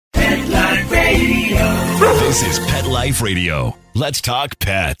This is Pet Life Radio. Let's talk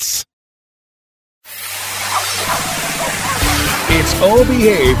pets. It's Oh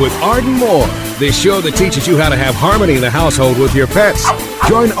Behave with Arden Moore, the show that teaches you how to have harmony in the household with your pets.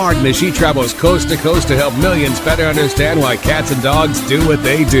 Join Arden as she travels coast to coast to help millions better understand why cats and dogs do what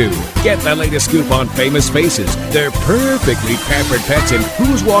they do. Get the latest scoop on famous faces, their perfectly pampered pets, and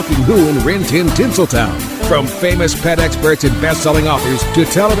who's walking who in Rin Tin Tinseltown. From famous pet experts and best-selling authors to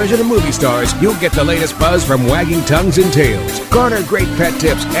television and movie stars, you'll get the latest buzz from wagging tongues and tails. Garner great pet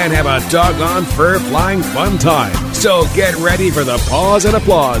tips and have a doggone fur-flying fun time. So get ready for the pause and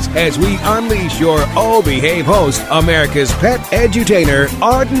applause as we unleash your Oh Behave host, America's pet edutainer,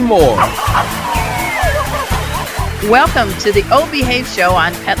 Arden Moore. Welcome to the Oh Behave show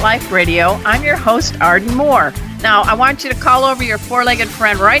on Pet Life Radio. I'm your host, Arden Moore. Now, I want you to call over your four-legged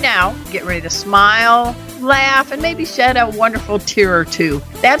friend right now. Get ready to smile, laugh, and maybe shed a wonderful tear or two.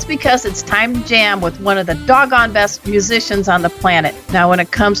 That's because it's time to jam with one of the doggone best musicians on the planet. Now, when it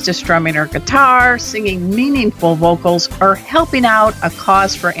comes to strumming her guitar, singing meaningful vocals, or helping out a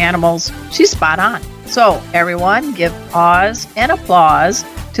cause for animals, she's spot on. So, everyone, give pause and applause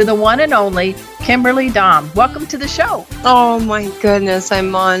to the one and only Kimberly Dom. Welcome to the show. Oh my goodness,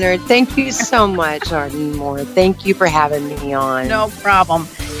 I'm honored. Thank you so much, Arden Moore. Thank you for having me on. No problem.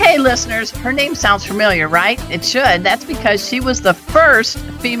 Hey, listeners, her name sounds familiar, right? It should. That's because she was the first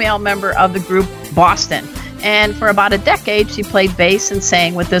female member of the group Boston. And for about a decade, she played bass and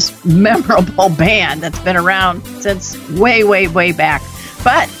sang with this memorable band that's been around since way, way, way back.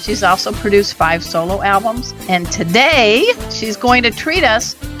 But she's also produced 5 solo albums, and today she's going to treat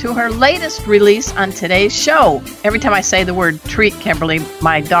us to her latest release on today's show. Every time I say the word treat, Kimberly,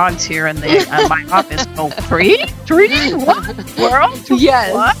 my dogs here in my office go, treat? Treat? What? World?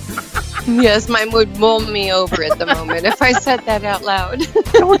 Yes. What? Yes, mine would mull me over at the moment if I said that out loud.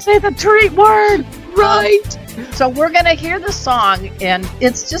 Don't say the treat word. Right. So we're going to hear the song, and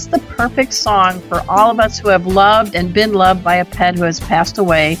it's just the perfect song for all of us who have loved and been loved by a pet who has passed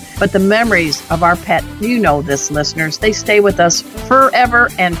away. But the memories of our pet, you know this, listeners, they stay with us forever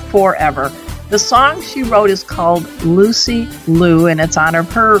and forever. The song she wrote is called Lucy Lou, and it's on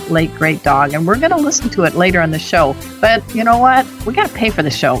her late great dog. And we're going to listen to it later in the show. But you know what? We got to pay for the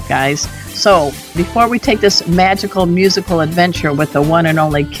show, guys. So before we take this magical musical adventure with the one and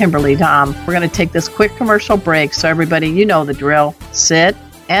only Kimberly Dom, we're going to take this quick commercial break. So everybody, you know the drill. Sit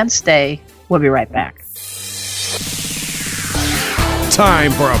and stay. We'll be right back.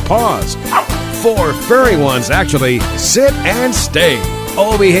 Time for a pause. 4 furry ones, actually. Sit and stay.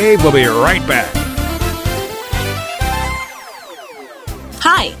 Oh Behave will be right back.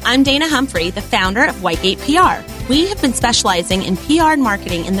 Hi, I'm Dana Humphrey, the founder of Whitegate PR. We have been specializing in PR and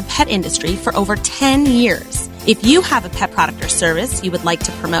marketing in the pet industry for over 10 years. If you have a pet product or service you would like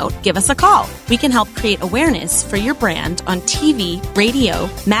to promote, give us a call. We can help create awareness for your brand on TV, radio,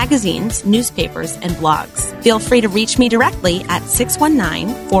 magazines, newspapers, and blogs. Feel free to reach me directly at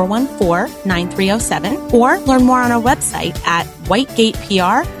 619-414-9307 or learn more on our website at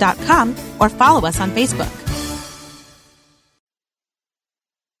whitegatepr.com or follow us on Facebook.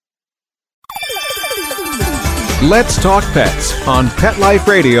 Let's Talk Pets on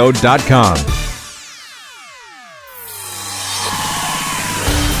PetLifeRadio.com.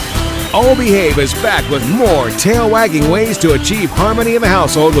 Oh Behave is back with more tail-wagging ways to achieve harmony in the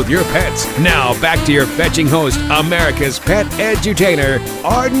household with your pets. Now, back to your fetching host, America's pet edutainer,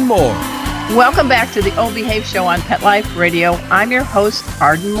 Arden Moore. Welcome back to the Oh Behave show on Pet Life Radio. I'm your host,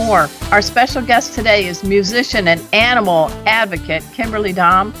 Arden Moore. Our special guest today is musician and animal advocate, Kimberly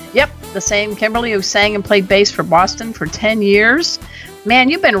Dom. Yep, the same Kimberly who sang and played bass for Boston for 10 years. Man,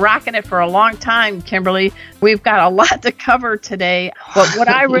 you've been rocking it for a long time, Kimberly. We've got a lot to cover today. But what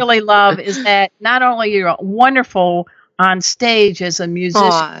I really love is that not only you're wonderful on stage as a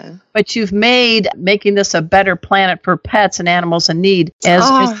musician, but you've made making this a better planet for pets and animals in need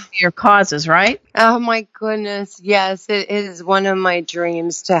as your causes, right? Oh my goodness. Yes, it is one of my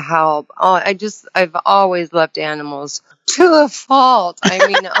dreams to help. I've always loved animals to a fault. I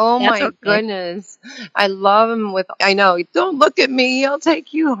mean, oh my goodness. I love them I know, don't look at me, I'll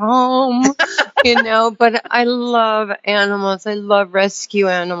take you home, but I love animals. I love rescue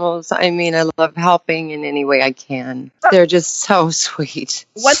animals. I mean, I love helping in any way I can. They're just so sweet.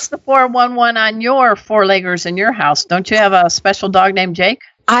 What's the 411 on your 4-leggers in your house? Don't you have a special dog named Jake?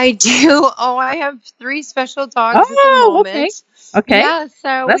 I do. Oh, I have 3 special dogs at the moment. Okay. Yeah,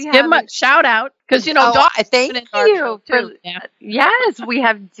 so let's give them a shout out because dogs. Thank you. Yes, we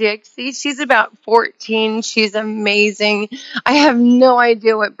have Dixie. She's about 14. She's amazing. I have no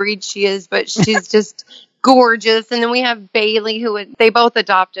idea what breed she is, but she's just gorgeous. And then we have Bailey, they both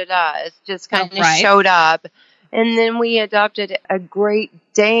adopted us, just kind of showed up. And then we adopted a Great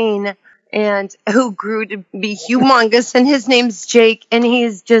Dane, and who grew to be humongous, and his name's Jake, and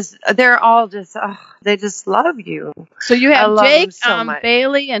they're all just, they just love you. So you have Jake,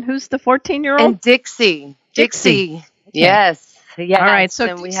 Bailey, and who's the 14-year-old? And Dixie. Okay. Yes. All right,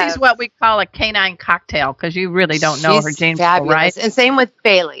 so Dixie's what we call a canine cocktail, because you really don't know her genes, right? And same with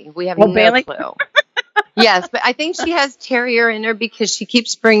Bailey. We have no clue. Yes, but I think she has terrier in her because she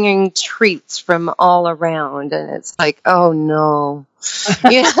keeps bringing treats from all around, and it's like, oh no.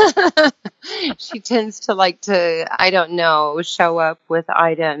 Yeah. She tends to I don't know, show up with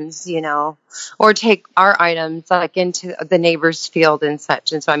items, or take our items into the neighbor's field and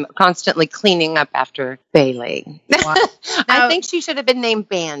such. And so I'm constantly cleaning up after Bailey. Wow. I think she should have been named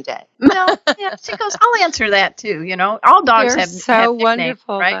Bandit. No, yeah, she goes, I'll answer that too. All dogs have so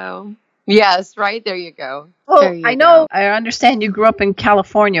wonderful, right? Though. Yes, right. There you go. Well, I understand you grew up in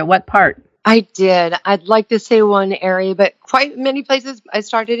California. What part? I did. I'd like to say one area, but quite many places. I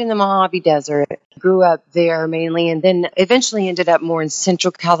started in the Mojave Desert, grew up there mainly, and then eventually ended up more in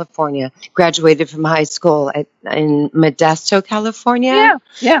Central California. Graduated from high school in Modesto, California.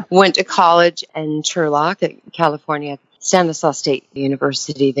 Yeah. Went to college in Turlock, California, Stanislaus State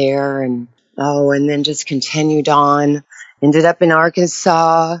University there, and then just continued on. Ended up in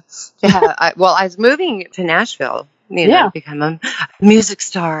Arkansas. I was moving to Nashville, to become a music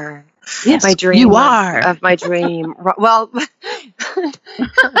star. Yes, my dream. You are. Of my dream. Well,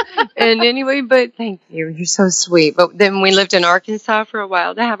 and anyway, but thank you. You're so sweet. But then we lived in Arkansas for a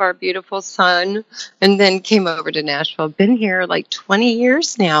while to have our beautiful son, and then came over to Nashville. Been here 20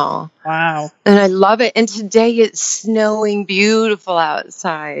 years now. Wow. And I love it. And today it's snowing beautiful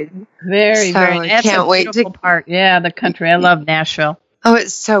outside. Very. That's can't wait to part. Yeah, the country. I love Nashville. Oh,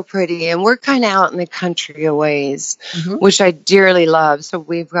 it's so pretty. And we're kind of out in the country a ways, which I dearly love. So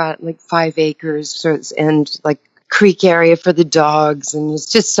we've got 5 acres and creek area for the dogs. And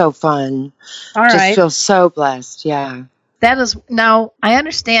it's just so fun. All right. Just feel so blessed. Yeah. That is, now I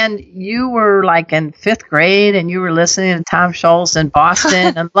understand you were in 5th grade and you were listening to Tom Scholz in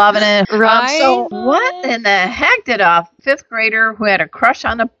Boston and loving it. Right. So what in the heck did a 5th grader who had a crush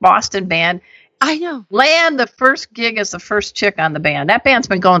on the Boston band, I know, land the first gig as the first chick on the band? That band's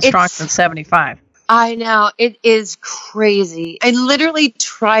been going strong since 75. I know. It is crazy. I literally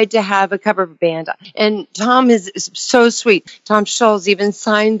tried to have a cover band, and Tom is so sweet. Tom Scholz even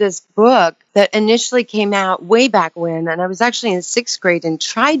signed this book that initially came out way back when, and I was actually in 6th grade and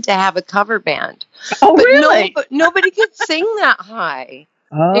tried to have a cover band. Oh, really? Nobody could sing that high.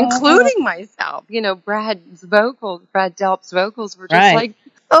 Including myself. Brad Delp's vocals were just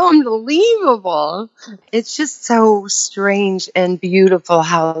unbelievable. It's just so strange and beautiful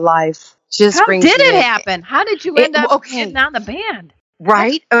how life just brings How did it happen? How did you end up getting on the band?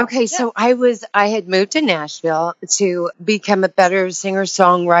 Right. Okay. So I had moved to Nashville to become a better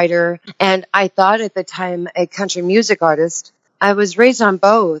singer-songwriter. And I thought at the time a country music artist. I was raised on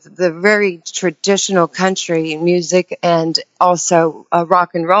both the very traditional country music and also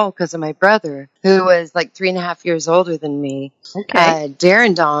rock and roll because of my brother, who was 3.5 years older than me,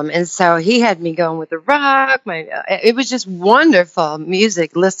 Darren Dom. And so he had me going with the rock. It was just wonderful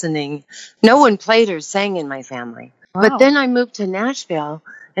music listening. No one played or sang in my family. Wow. But then I moved to Nashville,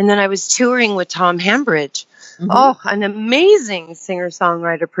 and then I was touring with Tom Hambridge. Oh, an amazing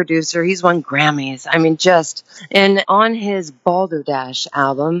singer-songwriter producer. He's won Grammys. And on his Balderdash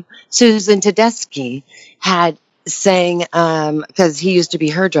album, Susan Tedeschi had sang, because he used to be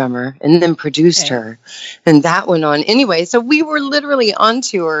her drummer and then produced her. And that went on. Anyway, so we were literally on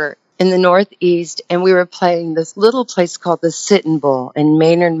tour in the Northeast, and we were playing this little place called the Sitting Bull in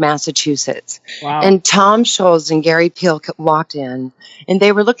Maynard, Massachusetts. Wow. And Tom Scholz and Gary Peel walked in, and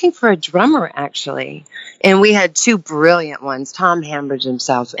they were looking for a drummer, actually. And we had 2 brilliant ones, Tom Hambridge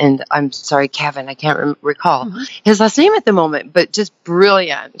himself, and I'm sorry, Kevin, I can't recall his last name at the moment, but just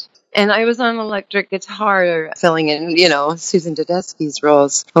brilliant. And I was on electric guitar filling in, Susan Tedeschi's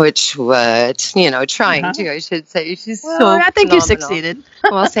roles, which trying to, I should say. She's so I think phenomenal. You succeeded.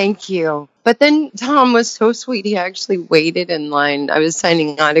 Well, thank you. But then Tom was so sweet. He actually waited in line. I was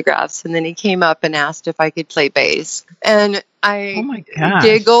signing autographs, and then he came up and asked if I could play bass. And I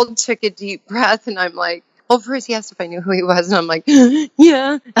giggled, took a deep breath, and I'm like, well, first he asked if I knew who he was, and I'm like,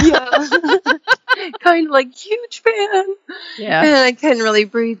 yeah. Kind of huge fan. Yeah. And I couldn't really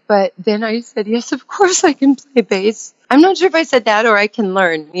breathe, but then I said, yes, of course I can play bass. I'm not sure if I said that or I can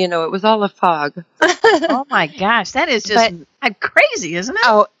learn. It was all a fog. Oh, my gosh. That is just crazy, isn't it?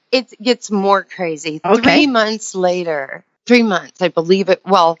 Oh, it gets more crazy. Okay. 3 months later, 3 months, I believe it.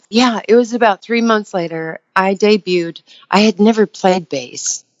 Well, yeah, it was about 3 months later. I debuted. I had never played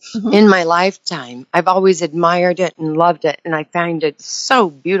bass in my lifetime. I've always admired it and loved it, and I find it so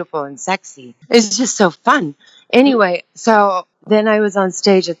beautiful and sexy. It's just so fun. Anyway, so then I was on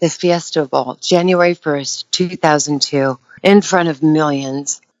stage at the Fiesta Bowl, January 1st, 2002, in front of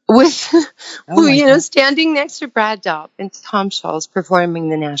millions, with, standing next to Brad Delp and Tom Scholz performing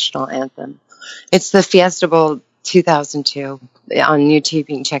the national anthem. It's the Fiesta Bowl 2002 on YouTube. You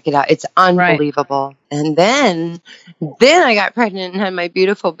can check it out. It's unbelievable. Right. And then I got pregnant and had my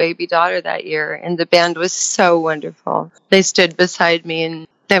beautiful baby daughter that year, and the band was so wonderful. They stood beside me, and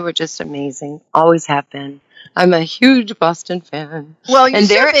they were just amazing. Always have been. I'm a huge Boston fan. Well, and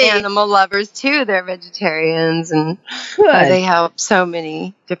they're animal lovers too. They're vegetarians, and they help so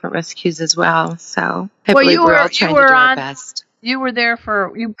many different rescues as well. So I believe we're all trying to do our best. You were there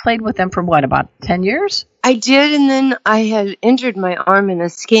you played with them for what, about 10 years? I did, and then I had injured my arm in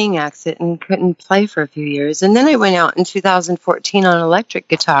a skiing accident and couldn't play for a few years. And then I went out in 2014 on electric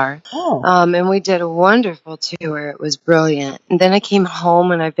guitar, and we did a wonderful tour. It was brilliant. And then I came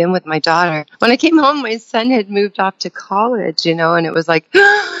home, and I've been with my daughter. When I came home, my son had moved off to college, and it was like,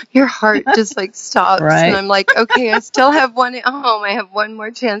 your heart just like stops. Right. And I'm like, okay, I still have one at home. I have one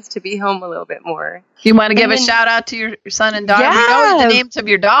more chance to be home a little bit more. You want to give a shout out to your son and daughter? Yeah. We know the names of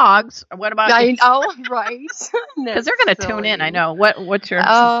your dogs. What about you? Oh, right. Because they're going to tune in. I know. What's your...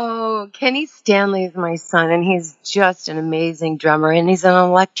 Oh, Kenny Stanley is my son, and he's just an amazing drummer, and he's an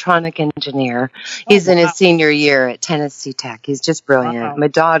electronic engineer. He's in his senior year at Tennessee Tech. He's just brilliant. Wow. My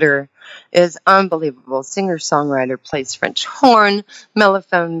daughter is unbelievable. Singer-songwriter, plays French horn,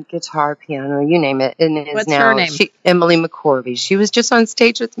 mellophone, guitar, piano, you name it. And what's her name? Emily McCorvey. She was just on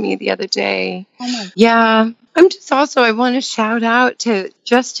stage with me the other day. Yeah. I want to shout out to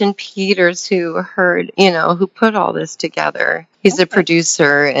Justin Peters, who put all this together. He's a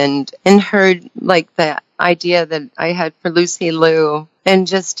producer and heard like the idea that I had for Lucy Liu, and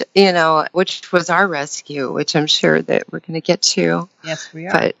just, which was our rescue, which I'm sure that we're going to get to. Yes, we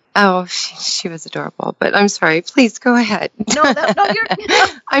are. But, she was adorable. But I'm sorry. Please go ahead. No, you're...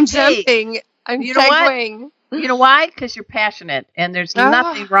 I'm jumping. I'm segueing. You know why? Because you're passionate, and there's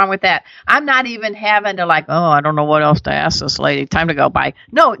nothing wrong with that. I'm not even having to I don't know what else to ask this lady. Time to go by.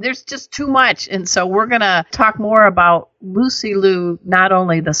 No, there's just too much. And so we're going to talk more about Lucy Liu, not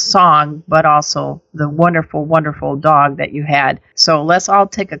only the song, but also the wonderful, wonderful dog that you had. So let's all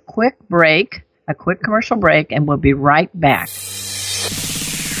take a quick commercial break, and we'll be right back.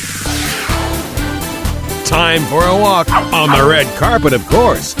 Time for a walk on the red carpet, of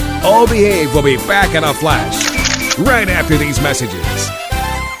course. Oh Behave will be back in a flash right after these messages.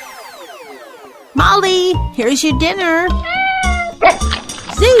 Molly, here's your dinner.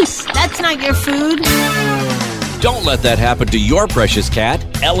 Zeus, that's not your food. Don't let that happen to your precious cat.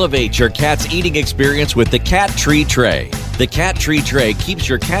 Elevate your cat's eating experience with the Cat Tree Tray. The Cat Tree Tray keeps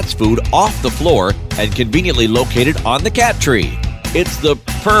your cat's food off the floor and conveniently located on the cat tree. It's the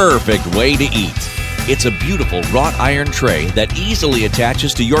perfect way to eat. It's a beautiful wrought iron tray that easily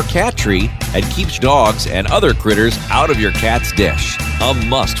attaches to your cat tree and keeps dogs and other critters out of your cat's dish. A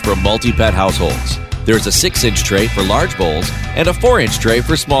must for multi-pet households. There's a 6-inch tray for large bowls and a 4-inch tray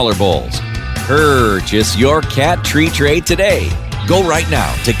for smaller bowls. Purchase your Cat Tree Tray today. Go right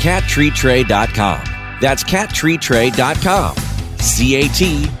now to cattreetray.com. That's cattreetray.com.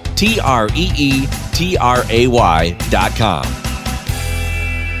 CATTREETRAY.com.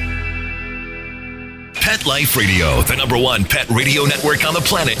 Pet Life Radio, the #1 pet radio network on the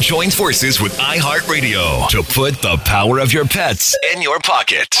planet, joins forces with iHeartRadio to put the power of your pets in your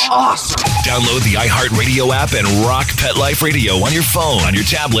pocket. Awesome. Download the iHeartRadio app and rock Pet Life Radio on your phone, on your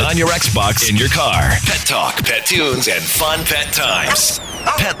tablet, on your Xbox, in your car. Pet talk, pet tunes, and fun pet times.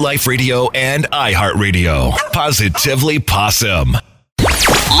 Pet Life Radio and iHeartRadio. Positively Possum.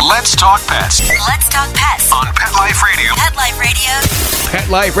 Let's talk pets. Let's talk pets on Pet Life Radio. Pet Life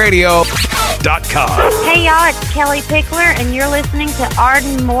Radio. PetLifeRadio.com. Hey y'all, it's Kelly Pickler, and you're listening to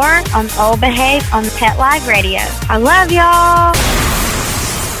Arden Moore on Oh Behave on Pet Life Radio. I love y'all.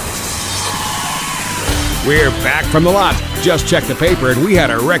 We're back from the lot. Just checked the paper, and we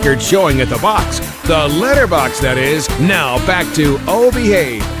had a record showing at the box. The letterbox, that is. Now back to Oh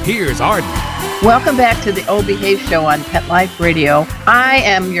Behave. Here's Arden. Welcome back to the Oh Behave show on Pet Life Radio. I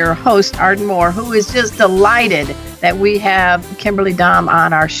am your host, Arden Moore, who is just delighted that we have Kimberly Dahm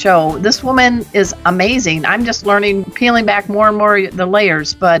on our show. This woman is amazing. I'm just learning, peeling back more and more the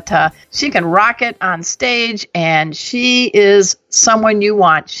layers, but she can rock it on stage, and she is someone you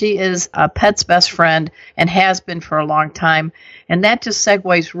want. She is a pet's best friend and has been for a long time. And that just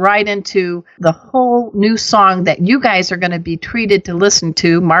segues right into the whole new song that you guys are going to be treated to listen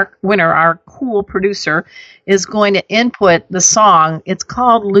to. Mark Winter, our cool producer, is going to input the song. It's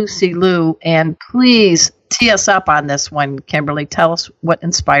called Lucy Lou. And please tee us up on this one, Kimberly. Tell us what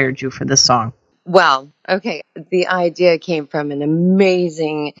inspired you for this song. Well, okay, the idea came from an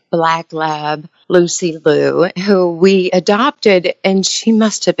amazing black lab, Lucy Lou, who we adopted, and she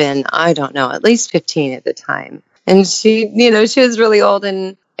must have been, I don't know, at least 15 at the time. And she, she was really old,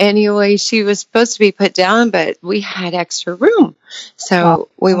 and anyway, she was supposed to be put down, but we had extra room. So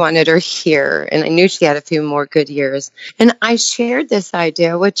we wanted her here, and I knew she had a few more good years. And I shared this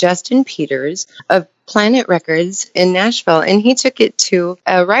idea with Justin Peters of Planet Records in Nashville, and he took it to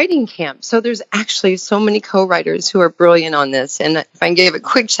a writing camp. So there's actually so many co-writers who are brilliant on this. And if I can give a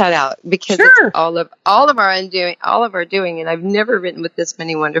quick shout out, because it's all of our doing, and I've never written with this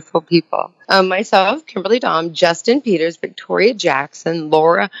many wonderful people. Myself, Kimberly Dahm, Justin Peters, Victoria Jackson,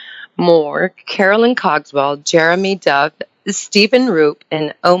 Laura Moore, Carolyn Cogswell, Jeremy Duff, Stephen Roop,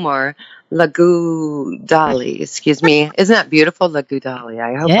 and Omar Lagudali, excuse me. Isn't that beautiful? Lagudali.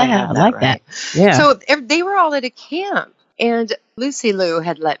 I hope I have that like right. That. Yeah. So they were all at a camp, and Lucy Lou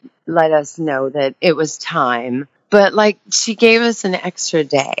had let us know that it was time, but she gave us an extra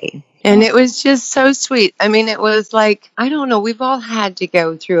day. And it was just so sweet. I mean, it was I don't know, we've all had to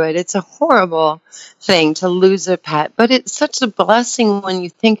go through it. It's a horrible thing to lose a pet, but it's such a blessing when you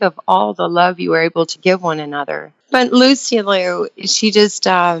think of all the love you were able to give one another. But Lucy Lou, she just,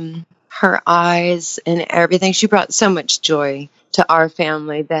 her eyes and everything, she brought so much joy to our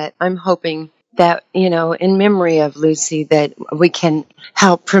family that I'm hoping that, in memory of Lucy, that we can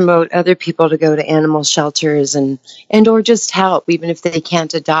help promote other people to go to animal shelters and or just help, even if they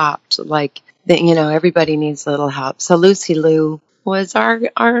can't adopt. Everybody needs a little help. So Lucy Lou was our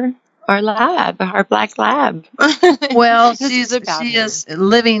lab, our black lab. Well, she is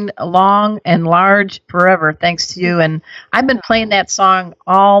living long and large forever, thanks to you. And I've been playing that song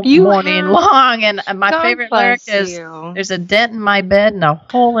all morning long. And my favorite lyric is, "There's a dent in my bed and a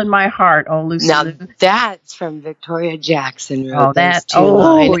hole in my heart." Oh, Lucy. Now Lou. That's from Victoria Jackson. Right? That's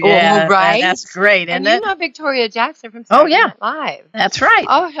great. And you know Victoria Jackson from Saturday Night Live. That's right.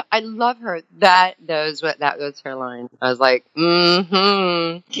 Oh, I love her. That was her line. I was like,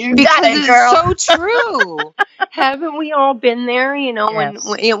 Because it's so true. Haven't we all been there?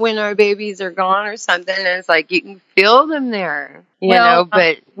 When our babies are gone or something, and it's you can feel them there.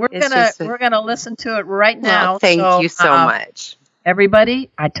 But we're gonna listen to it right now. Well, thank you so much,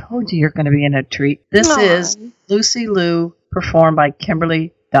 everybody. I told you you're going to be in a treat. This is Lucy Lou, performed by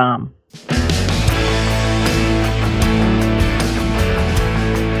Kimberly Dahm.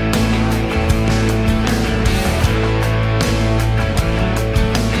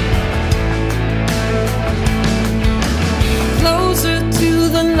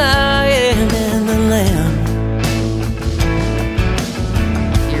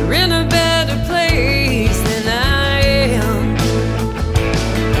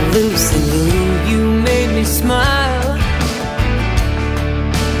 Smile,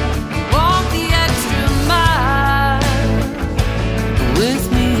 walk the extra mile with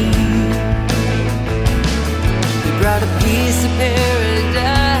me. You brought a piece of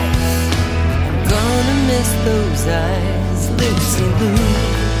paradise. I'm gonna miss those eyes, Lucy Lou.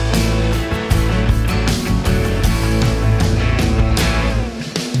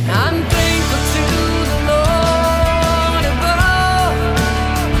 I'm thankful to the Lord above.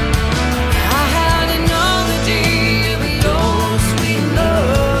 I had another day of your sweet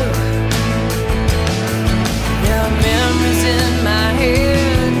love. There are memories in my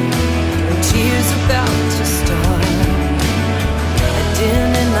head, tears about to start. A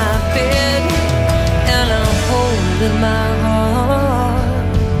din in my bed, and I'm holding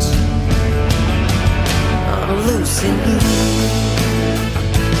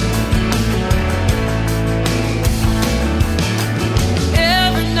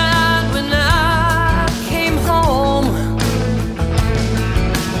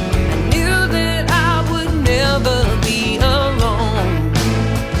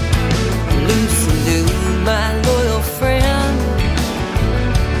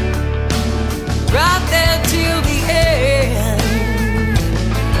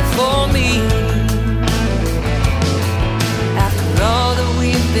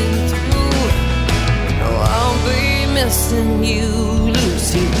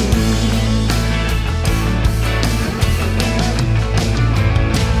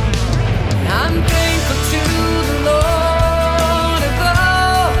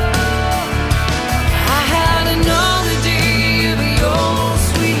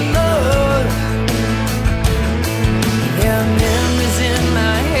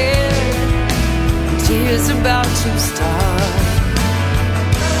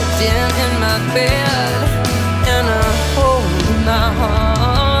bed and I hold my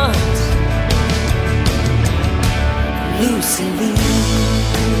heart loosely.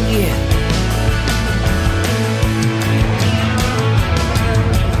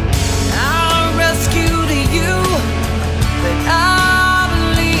 I'll rescue to you, but I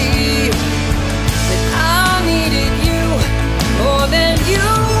believe that I needed you more than you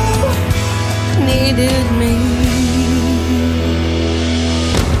needed me.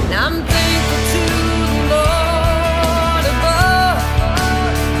 And I'm thankful to the Lord above.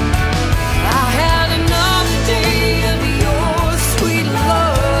 I had another day of your sweet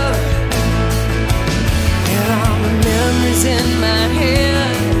love. There are memories in my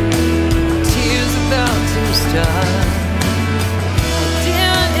head, tears about to start. I'm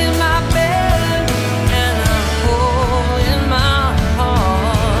dead in my bed and a hole in my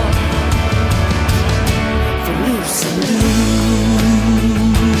heart for losing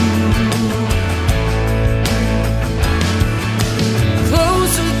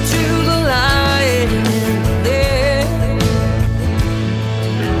closer to the light in there.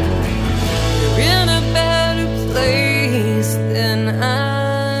 You're in a better place than I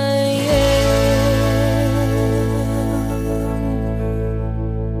am.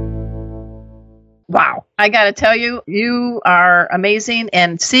 Wow. I got to tell you, you are amazing.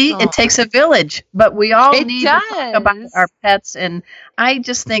 And see, it takes a village, but we all need to talk about our pets. And I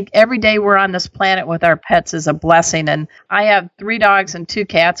just think every day we're on this planet with our pets is a blessing. And I have 3 dogs and 2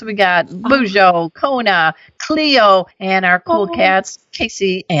 cats. We got Bujo, Kona, Cleo, and our cool cats,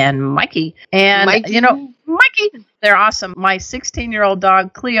 Casey and Mikey. And, Mikey, they're awesome. My 16-year-old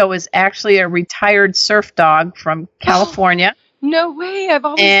dog, Cleo, is actually a retired surf dog from California. No way. I've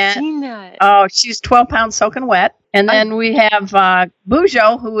always seen that. Oh, she's 12 pounds soaking wet. And then we have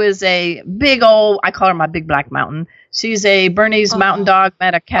Bujo, who is a big old, I call her my big black mountain. She's a Bernese mountain dog,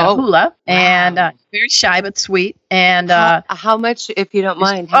 met a Catahoula, and very shy but sweet. And how much, if you don't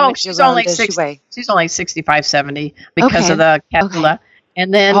mind? She's only 65, 70 because of the Catahoula.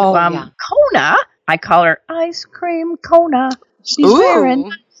 And then Kona, I call her Ice Cream Kona. She's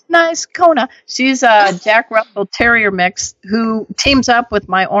very nice Kona. She's a Jack Russell Terrier mix who teams up with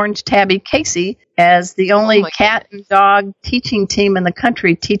my orange tabby Casey as the only cat and dog teaching team in the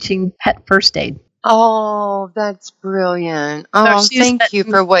country teaching pet first aid. Oh, that's brilliant. Oh, thank you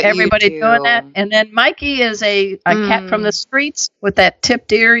for what everybody you do. Doing that. And then Mikey is a cat from the streets with that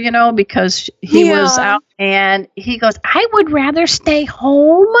tipped ear, because he was out. And he goes, I would rather stay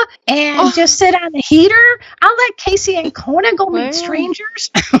home and just sit on the heater. I'll let Casey and Kona go meet strangers.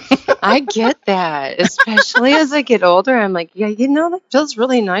 I get that. Especially as I get older, I'm like, that feels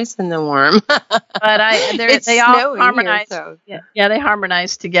really nice in the warm. But they all harmonize. Here, so. Yeah, they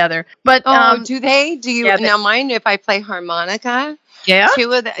harmonize together. But do they? Do you now mine? If I play harmonica,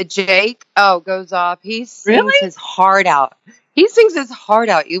 Jake goes off. He sings his heart out. He sings his heart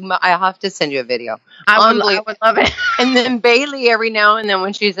out. I have to send you a video. I would love it. And then Bailey, every now and then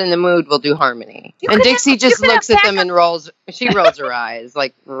when she's in the mood, will do harmony. And Dixie just looks at them and rolls her eyes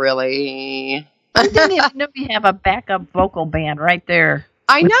like, really? I didn't even know we have a backup vocal band right there.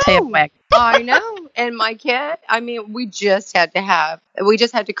 I know. I know. And my kid, we just had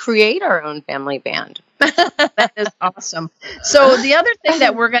to create our own family band. That is awesome. So the other thing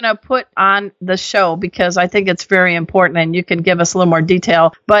that we're going to put on the show, because I think it's very important, and you can give us a little more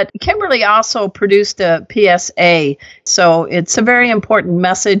detail, but Kimberly also produced a PSA. So it's a very important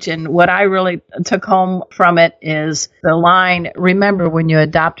message. And what I really took home from it is the line, remember, when you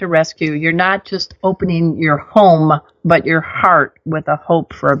adopt a rescue, you're not just opening your home, but your heart with a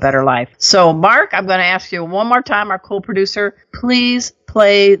hope for a better life. So, Mark, I'm going to ask you one more time, our cool producer, please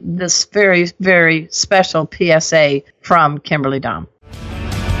play this very, very special PSA from Kimberly Dahm.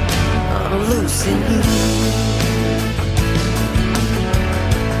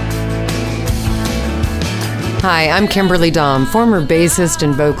 Hi, I'm Kimberly Dahm, former bassist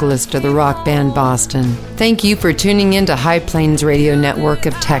and vocalist of the rock band Boston. Thank you for tuning in to High Plains Radio Network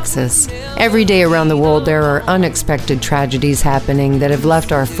of Texas. Every day around the world there are unexpected tragedies happening that have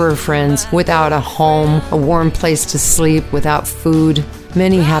left our fur friends without a home, a warm place to sleep, without food.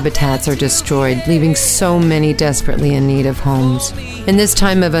 Many habitats are destroyed, leaving so many desperately in need of homes. In this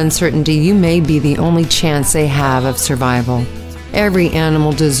time of uncertainty, you may be the only chance they have of survival. Every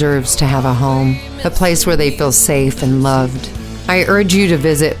animal deserves to have a home, a place where they feel safe and loved. I urge you to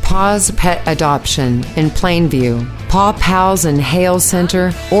visit Paw's Pet Adoption in Plainview, Paw Pals and Hale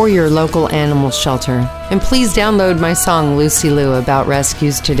Center, or your local animal shelter. And please download my song Lucy Lou about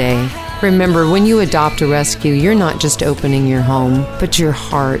rescues today. Remember, when you adopt a rescue, you're not just opening your home, but your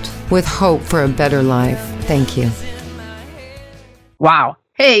heart, with hope for a better life. Thank you. Wow.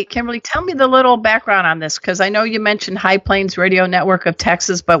 Hey, Kimberly, tell me the little background on this, because I know you mentioned High Plains Radio Network of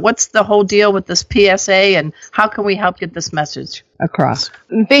Texas, but what's the whole deal with this PSA, and how can we help get this message across?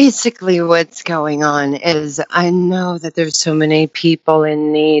 Basically, what's going on is I know that there's so many people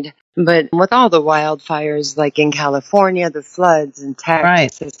in need, but with all the wildfires, like in California, the floods in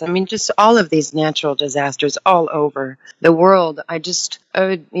Texas, I mean, just all of these natural disasters all over the world,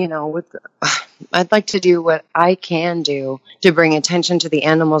 I'd like to do what I can do to bring attention to the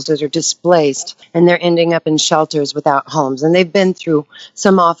animals that are displaced and they're ending up in shelters without homes. And they've been through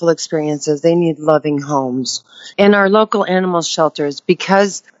some awful experiences. They need loving homes. And our local animal shelters,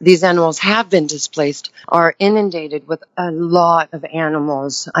 because these animals have been displaced, are inundated with a lot of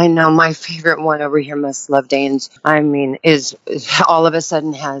animals. I know my favorite one over here, Must Love Danes, is all of a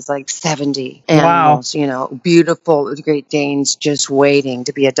sudden has like 70 animals, beautiful Great Danes just waiting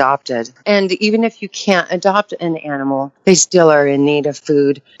to be adopted. And even if you can't adopt an animal, they still are in need of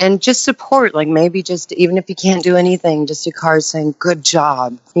food. And just support, like maybe just, even if you can't do anything, just a card saying, good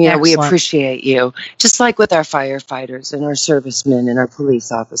job. We appreciate you. Just like with our firefighters and our servicemen and our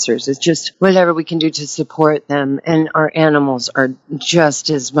police officers. It's just whatever we can do to support them. And our animals are just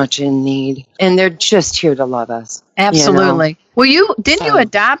as much in need. And they're just here to love us. Absolutely. Well, you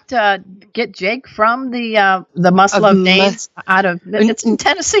adopt, get Jake from the Must Love Danes out of, it's in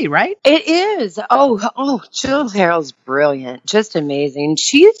Tennessee, right? It is. Oh, Jill Harrell's brilliant. Just amazing.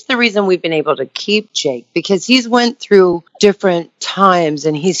 She's the reason we've been able to keep Jake, because he's went through different times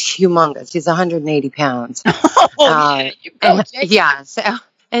and he's humongous. He's 180 pounds.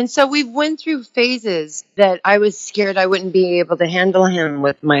 And so we went through phases that I was scared I wouldn't be able to handle him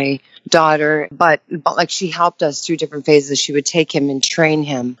with my daughter, but like she helped us through different phases. She would take him and train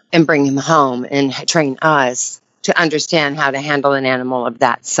him and bring him home and train us to understand how to handle an animal of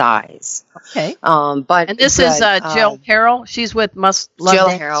that size. Okay. And this is Jill Harrell. She's with Must Love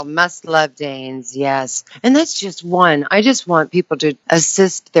Danes. Jill Harrell, Must Love Danes, yes. And that's just one. I just want people to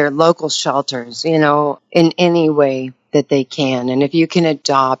assist their local shelters, in any way that they can. And if you can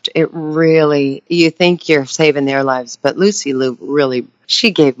adopt, it really, you think you're saving their lives, but Lucy Lou really,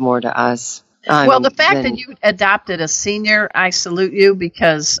 she gave more to us. The fact that you adopted a senior, I salute you,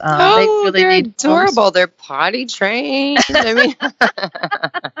 because they really they're need adorable. homes. They're potty trained. And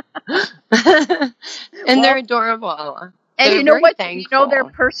they're adorable. And you know what? Thankful. You know their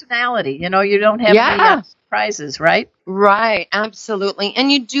personality. You don't have any surprises, right? Right, absolutely.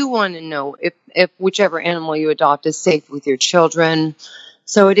 And you do want to know if whichever animal you adopt is safe with your children.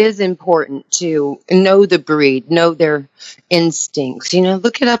 So it is important to know the breed, know their instincts.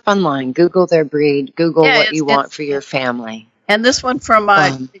 Look it up online. Google their breed. Google what you want for your family. And this one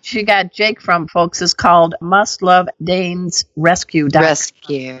from, she got Jake from, folks, is called Must Love Danes Rescue.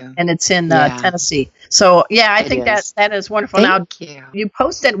 And it's in Tennessee. So, I think that is wonderful. Thank you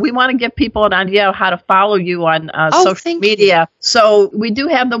posted, we want to give people an idea of how to follow you on social media. So we do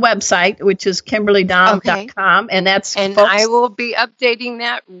have the website, which is KimberlyDom.com. And that's, and folks, I will be updating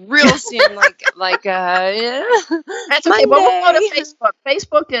that real soon, that's okay. Well, we'll go to Facebook.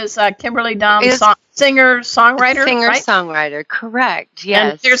 Facebook is Kimberly Dom, singer-songwriter, Singer-songwriter, correct,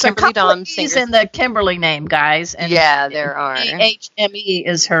 yes. And there's Kimberly a couple of E's in the Kimberly name, guys. And there are. D-H-M-E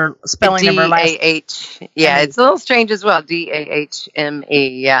is her spelling of her last name. It's a little strange as well,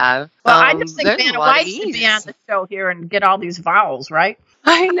 D-A-H-M-E, Well, I just think Vanna White should be on the show here and get all these vowels, right?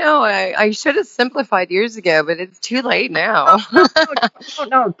 I know. I should have simplified years ago, but it's too late now.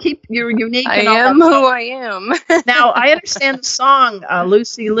 No, keep your unique. I am who I am. Now, I understand the song,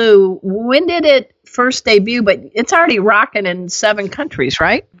 Lucy Lou. When did it first debut? But it's already rocking in 7 countries,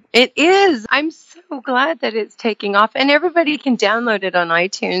 right? It is. I'm so glad that it's taking off. And everybody can download it on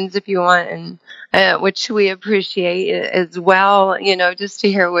iTunes if you want, and which we appreciate as well, just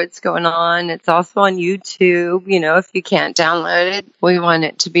to hear what's going on. It's also on YouTube, if you can't download it. We want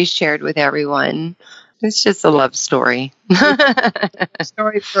it to be shared with everyone. It's just a love story.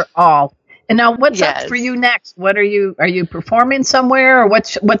 Story for all. And now what's up for you next? What are you performing somewhere, or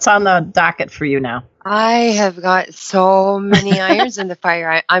what's on the docket for you now? I have got so many irons in the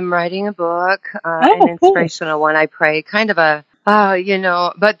fire. I'm writing a book, an inspirational one, I pray, kind of a,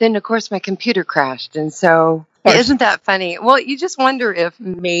 but then of course my computer crashed. And so isn't that funny? Well, you just wonder if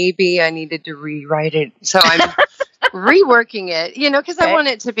maybe I needed to rewrite it. So I'm reworking it, because I want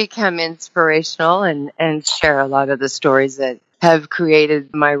it to become inspirational and share a lot of the stories that have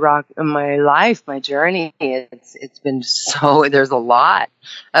created my life, my journey. It's been there's a lot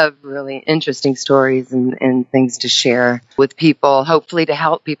of really interesting stories and things to share with people, hopefully to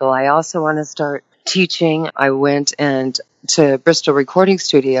help people. I also want to start teaching. I went and to Bristol Recording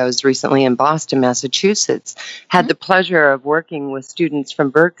Studios recently in Boston, Massachusetts. Had the pleasure of working with students from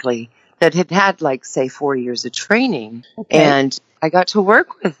Berkeley that had like, say, 4 years of training. Okay. And I got to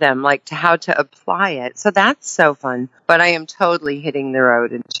work with them, like to how to apply it. So that's so fun. But I am totally hitting the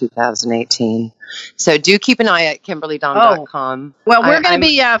road in 2018. So do keep an eye at KimberlyDom.com. Well, we're going to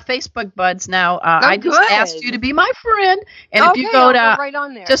be Facebook buds now. I just asked you to be my friend. And if you go to, right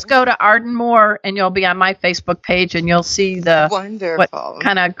on there. just go to Arden Moore and you'll be on my Facebook page and you'll see the Wonderful. what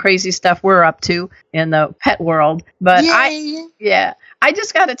kind of crazy stuff we're up to in the pet world. But I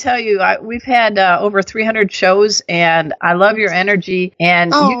just got to tell you, we've had over 300 shows, and I love your energy,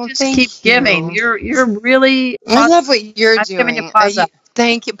 and you just keep giving. You're really. I love what you're doing. Giving you paws up.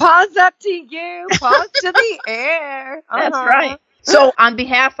 Thank you. Paws up to you. Paws to the air. That's right. So on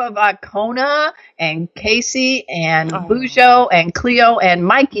behalf of Kona and Casey and Bujo and Cleo and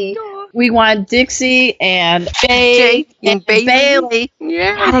Mikey, we want Dixie and Jay and Bailey.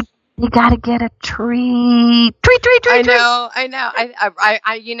 Yeah. You gotta get a treat. Treat. I know.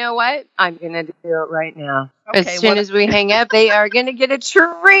 I you know what? I'm gonna do it right now. Okay, as soon as we hang up, they are gonna get a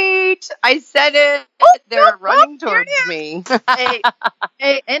treat. I said it. They're running towards me.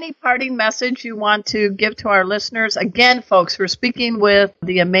 Hey, any parting message you want to give to our listeners? Again, folks, we're speaking with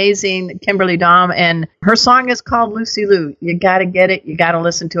the amazing Kimberly Dom, and her song is called Lucy Lou. You got to get it. You got to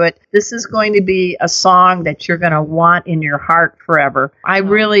listen to it. This is going to be a song that you're going to want in your heart forever. I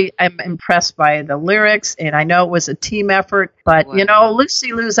really am impressed by the lyrics, and I know it was a team effort, but, you know,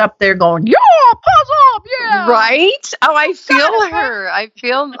 Lucy Lou's up there going, yeah, paws up, yeah. Right? Oh, I feel her. I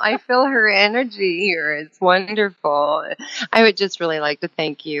feel her energy here. It's wonderful. I would just really like to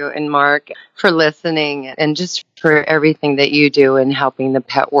thank you and Mark for listening and just for everything that you do in helping the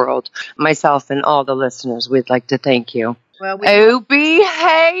pet world. Myself and all the listeners, we'd like to thank you. Well,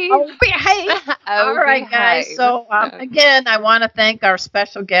 behave. All right, guys. So, again, I want to thank our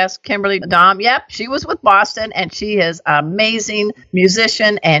special guest, Kimberly Dom. Yep, she was with Boston, and she is an amazing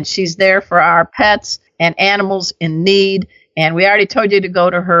musician, and she's there for our pets and animals in need. And we already told you to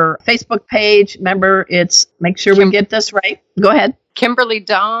go to her Facebook page. Remember, make sure we get this right. Go ahead. Kimberly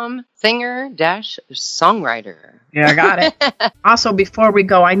Dom, singer-songwriter. Yeah, I got it. Also, before we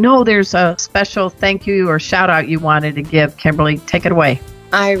go, I know there's a special thank you or shout out you wanted to give. Kimberly, take it away.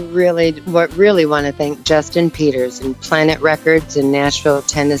 I really want to thank Justin Peters and Planet Records in Nashville,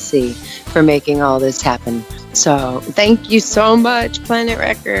 Tennessee for making all this happen. So thank you so much, Planet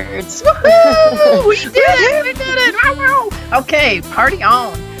Records. Woohoo! We did it! Okay, party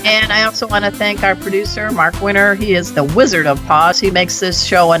on. And I also want to thank our producer, Mark Winter. He is the Wizard of Paws. He makes this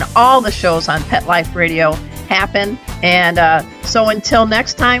show and all the shows on Pet Life Radio happen. And so until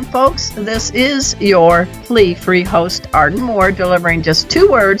next time, folks, this is your flea-free host, Arden Moore, delivering just 2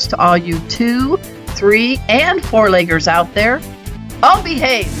 words to all you 2, 3, and 4-leggers out there. All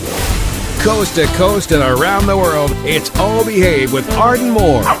behave. Coast to coast and around the world, it's All Behave with Arden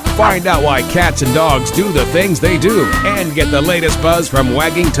Moore. Find out why cats and dogs do the things they do and get the latest buzz from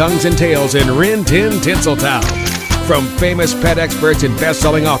wagging tongues and tails in Rin Tin Tinseltown. From famous pet experts and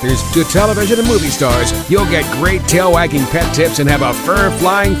best-selling authors to television and movie stars, you'll get great tail-wagging pet tips and have a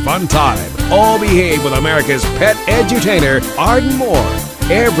fur-flying fun time. All Behave with America's pet edutainer, Arden Moore.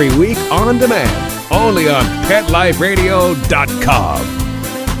 Every week on demand, only on PetLifeRadio.com.